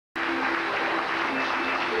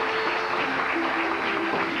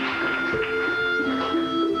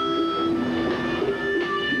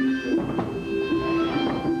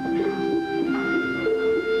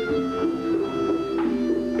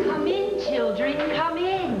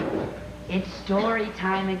It's story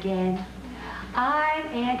time again. I'm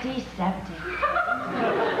Auntie Septic.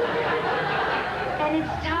 And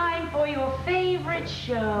it's time for your favorite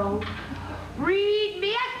show. Read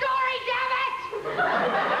me a story, damn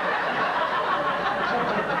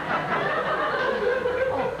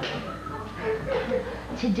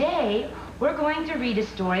it! Today, we're going to read a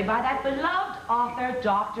story by that beloved author,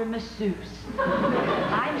 Dr. Masseuse.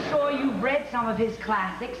 I'm sure you've read some of his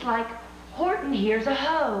classics like Horton Hears a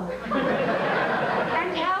Hoe,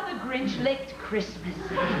 and How the Grinch Licked Christmas,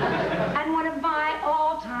 and one of my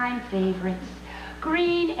all-time favorites,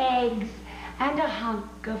 Green Eggs and a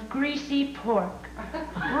Hunk of Greasy Pork,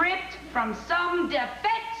 ripped from some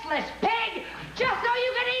defenseless pig just so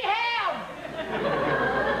you can eat ham!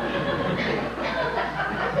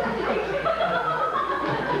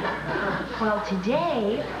 Well,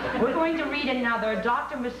 today, we're going to read another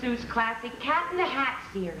Dr. Masseuse classic Cat in the Hat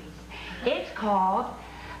series. It's called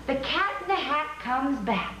The Cat in the Hat Comes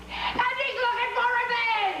Back, and he's looking for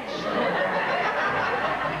revenge!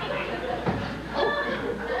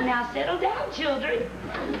 Now settle down, children,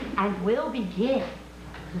 and we'll begin.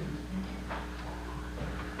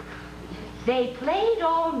 They played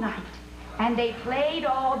all night, and they played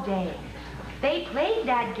all day. They played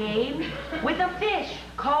that game with a fish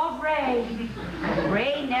called Ray.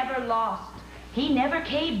 Ray never lost. He never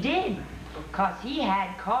caved in, 'cause he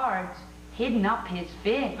had cards hidden up his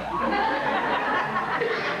fin.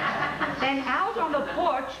 Then out on the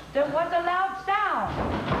porch, there was a loud sound.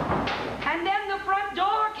 And then the front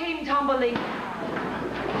door came tumbling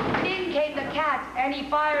down. In came the cat, and he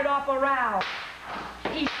fired off a row.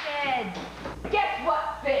 He said, "Guess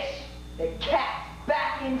what, fish? The cat's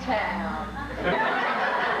back in town."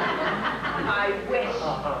 I wish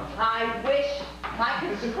I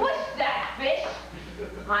could squish that fish.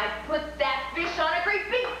 I'd put that fish on a great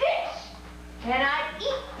big dish. And I'd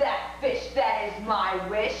eat that fish, that is my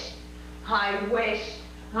wish. I wish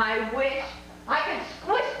I could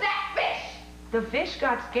squish that fish. The fish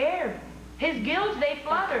got scared. His gills, they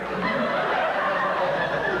fluttered.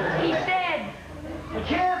 He said, "I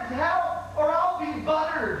can't help or I'll be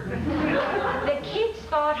buttered." The kids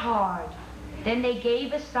thought hard. Then they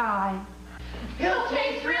gave a sigh. "He'll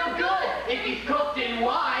taste real good if he's cooked in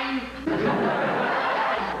wine."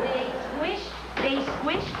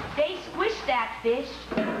 They squished that fish.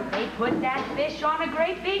 They put that fish on a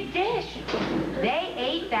great big dish. They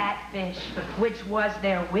ate that fish, which was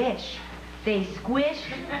their wish. They squished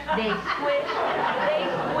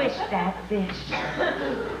that fish.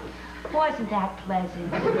 Wasn't that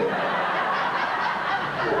pleasant?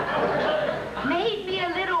 Made me a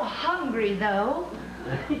little hungry, though.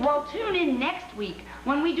 Well, tune in next week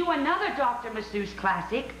when we do another Dr. Masseuse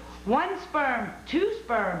classic, One Sperm, Two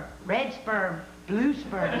Sperm, Red Sperm, Blue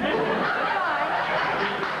Sperm. Goodbye.